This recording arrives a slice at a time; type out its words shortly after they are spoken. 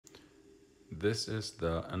This is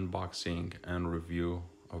the unboxing and review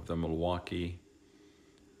of the Milwaukee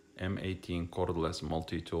M18 Cordless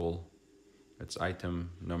Multi-Tool. It's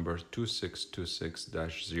item number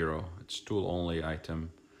 2626-0. It's tool only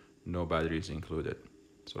item, no batteries included.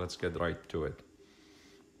 So let's get right to it.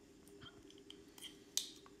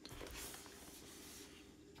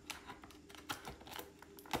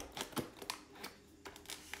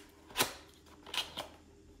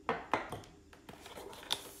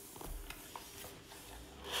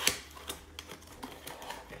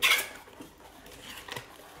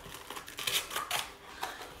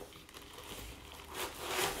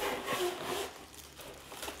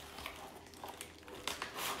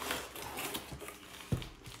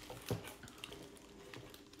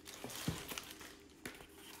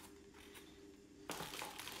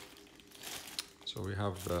 So we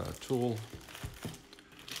have the tool.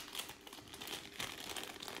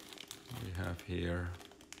 We have here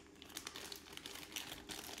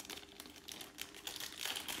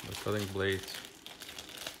the cutting blade.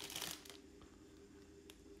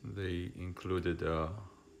 They included a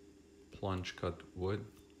plunge cut wood.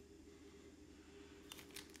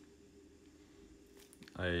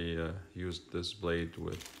 I used this blade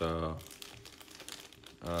with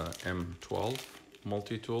M18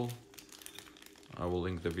 Multi-Tool. I will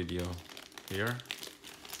link the video here.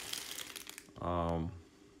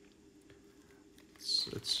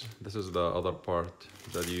 This is the other part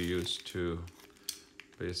that you use to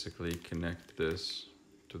basically connect this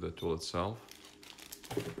to the tool itself.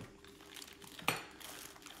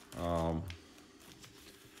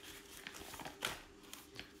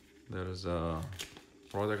 There is a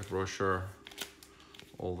product brochure,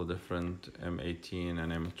 all the different M18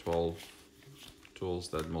 and M12 tools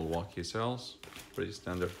that Milwaukee sells. Pretty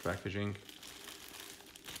standard packaging.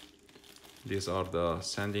 These are the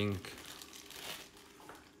sanding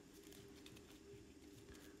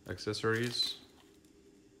accessories.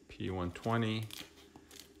 P120,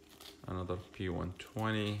 another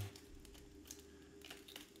P120,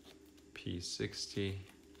 P60,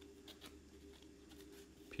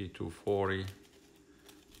 P240,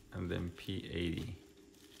 and then P80,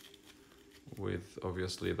 with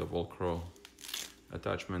obviously the Velcro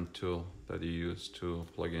attachment tool that you use to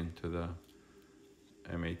plug into the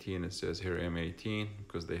M18. It says here M18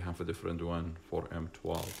 because they have a different one for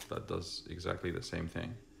M12 that does exactly the same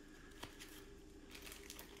thing.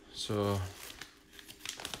 So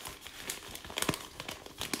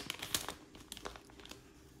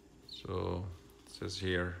it says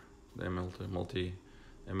here the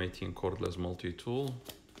M18 Cordless Multi-Tool.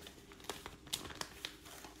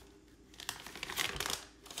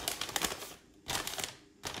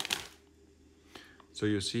 So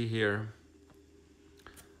you see here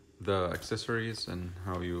the accessories and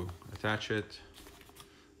how you attach it,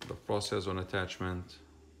 the process on attachment,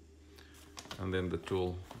 and then the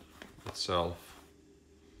tool itself,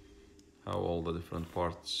 how all the different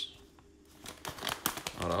parts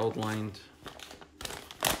are outlined.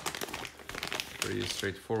 Pretty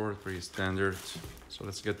straightforward, pretty standard. So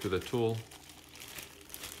let's get to the tool.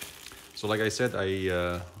 So like I said,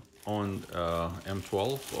 I owned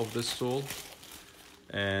M12 of this tool.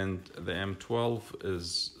 And the M12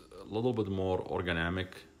 is a little bit more ergonomic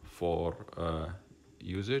for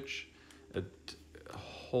usage.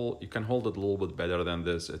 You can hold it a little bit better than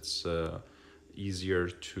this. It's easier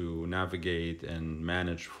to navigate and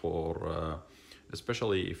manage for,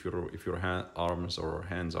 especially if your arms or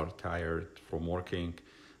hands are tired from working.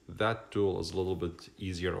 That tool is a little bit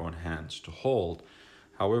easier on hands to hold.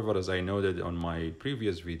 However, as I noted on my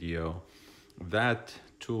previous video, that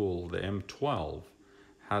tool, the M12,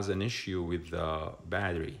 has an issue with the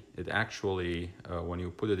battery. It actually, when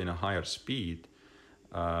you put it in a higher speed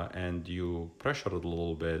and you pressure it a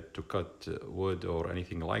little bit to cut wood or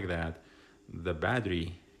anything like that, the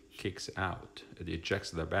battery kicks out. It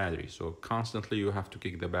ejects the battery. So constantly you have to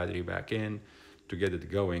kick the battery back in to get it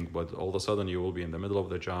going, but all of a sudden you will be in the middle of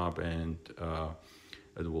the job and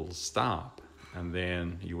it will stop. And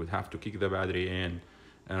then you would have to kick the battery in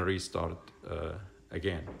and restart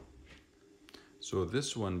again. So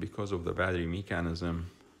this one, because of the battery mechanism,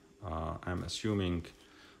 I'm assuming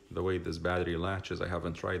the way this battery latches, I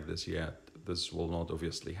haven't tried this yet, this will not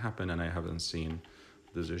obviously happen, and I haven't seen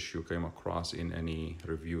this issue came across in any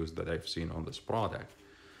reviews that I've seen on this product.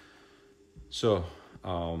 So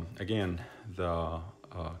again, the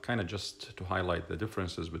kind of just to highlight the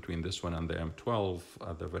differences between this one and the M12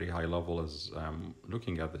 at the very high level as I'm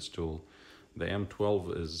looking at this tool, the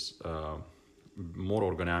M12 is more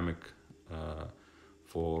ergonomic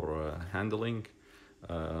for handling,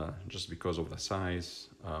 just because of the size,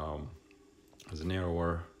 is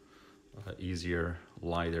narrower, easier,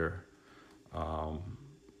 lighter.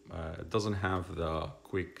 It doesn't have the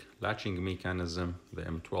quick latching mechanism. The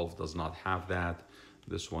M12 does not have that.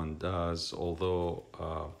 This one does, although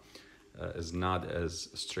is not as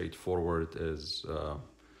straightforward as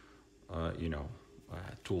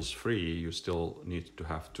tools free. You still need to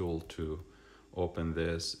have tool to open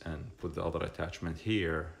this and put the other attachment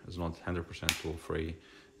here. It's not 100% tool free.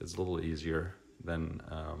 It's a little easier than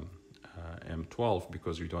M12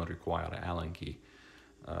 because you don't require an Allen key.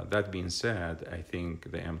 That being said, I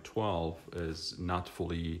think the M12 is not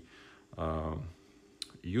fully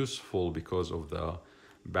useful because of the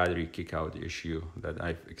battery kickout issue that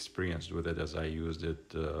I've experienced with it as I used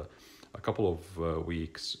it a couple of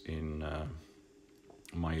weeks in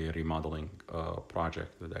my remodeling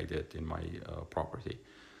project that I did in my property.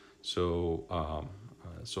 So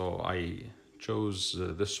I chose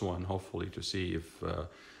this one hopefully to see if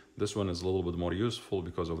this one is a little bit more useful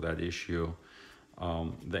because of that issue.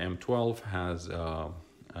 The M12 has a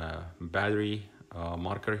battery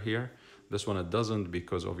marker here. This one it doesn't,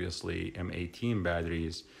 because obviously M18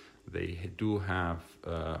 batteries, they do have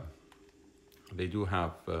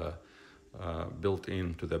built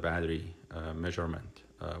into the battery measurement,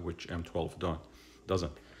 which M12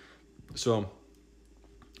 doesn't. So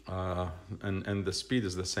and the speed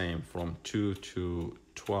is the same from 2 to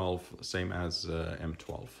 12, same as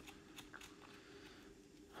M12.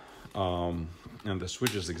 And the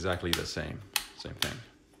switch is exactly the same thing.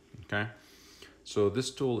 Okay, so this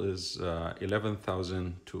tool is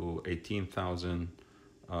 11,000 to 18,000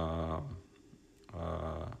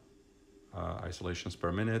 isolations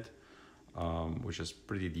per minute, which is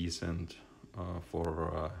pretty decent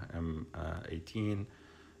for M18,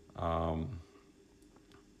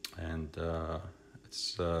 and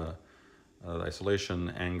it's the isolation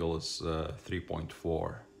angle is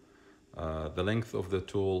 3.4. The length of the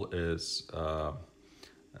tool is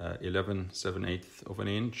 11/7/8 of an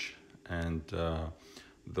inch, and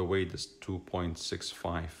the weight is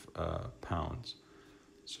 2.65 pounds.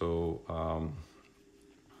 So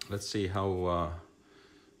let's see how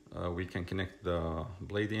we can connect the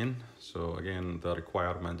blade in. So again, the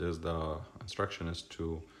requirement is, the instruction is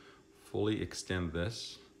to fully extend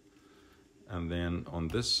this, and then on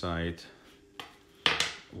this side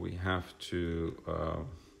we have to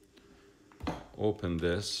open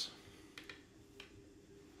this,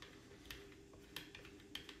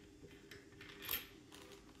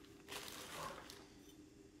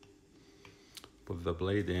 put the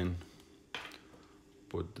blade in,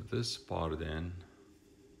 put this part in.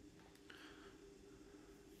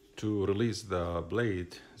 To release the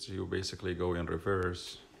blade, so you basically go in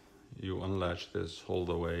reverse, you unlatch this, hold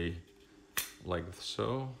away like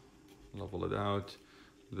so, level it out,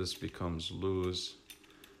 this becomes loose,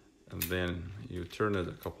 and then you turn it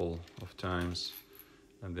a couple of times,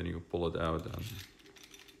 and then you pull it out, and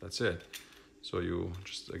that's it. So you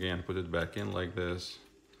just again put it back in like this,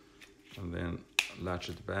 and then latch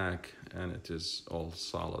it back, and it is all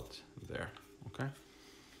solid there. Okay,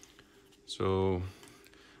 so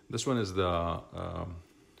this one is the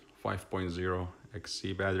 5.0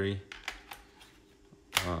 XC battery.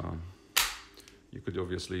 You could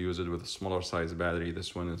obviously use it with a smaller size battery.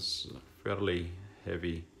 This one is fairly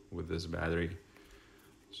heavy with this battery.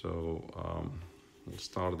 So we'll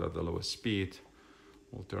start at the lowest speed.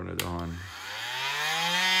 We'll turn it on.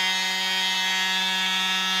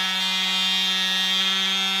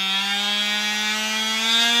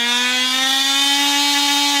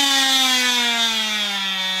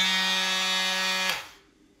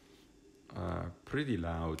 Pretty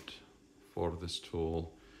loud for this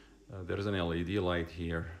tool. There is an LED light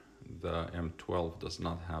here. The M12 does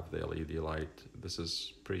not have the LED light. This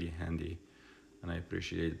is pretty handy, and I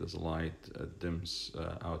appreciate this light. It dims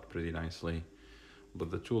out pretty nicely,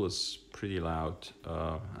 but the tool is pretty loud,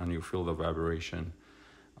 and you feel the vibration.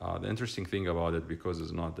 The interesting thing about it, because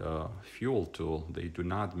it's not a fuel tool, they do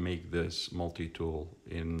not make this multi-tool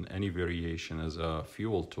in any variation as a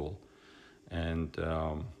fuel tool, and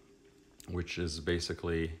which is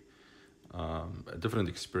basically a different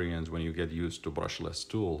experience when you get used to brushless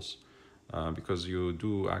tools, because you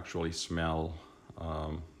do actually smell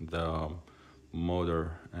the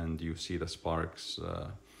motor, and you see the sparks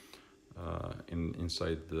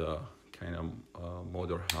inside the kind of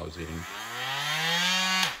motor housing,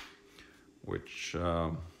 which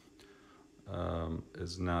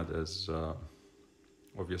is not as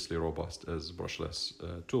obviously robust as brushless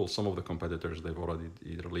tools. Some of the competitors, they've already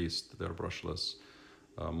released their brushless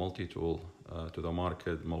multi-tool to the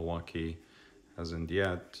market. Milwaukee hasn't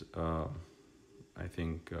yet. I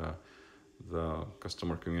think the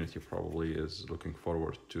customer community probably is looking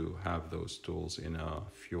forward to have those tools in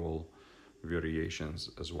fuel variations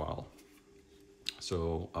as well.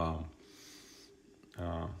 So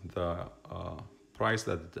the price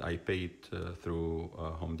that I paid through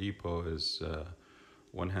Home Depot is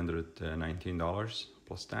 $119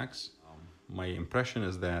 plus tax. My impression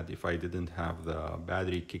is that if I didn't have the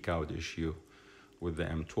battery kick-out issue with the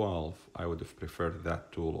M12, I would have preferred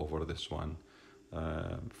that tool over this one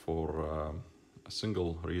for a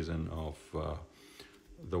single reason of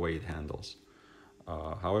the way it handles.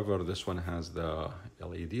 However, this one has the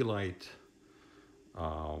LED light.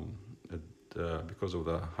 Because of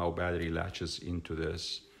how battery latches into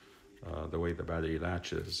this, the way the battery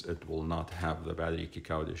latches, it will not have the battery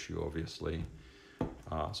kick-out issue, obviously.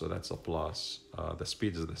 So that's a plus. The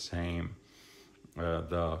speed is the same.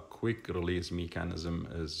 The quick release mechanism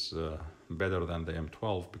is better than the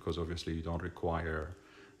M12 because obviously you don't require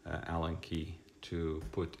Allen key to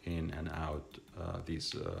put in and out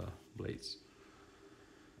these blades.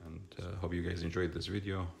 And hope you guys enjoyed this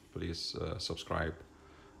video. Please subscribe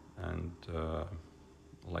and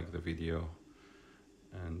like the video,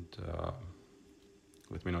 and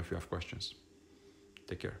let me know if you have questions.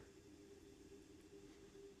 Take care.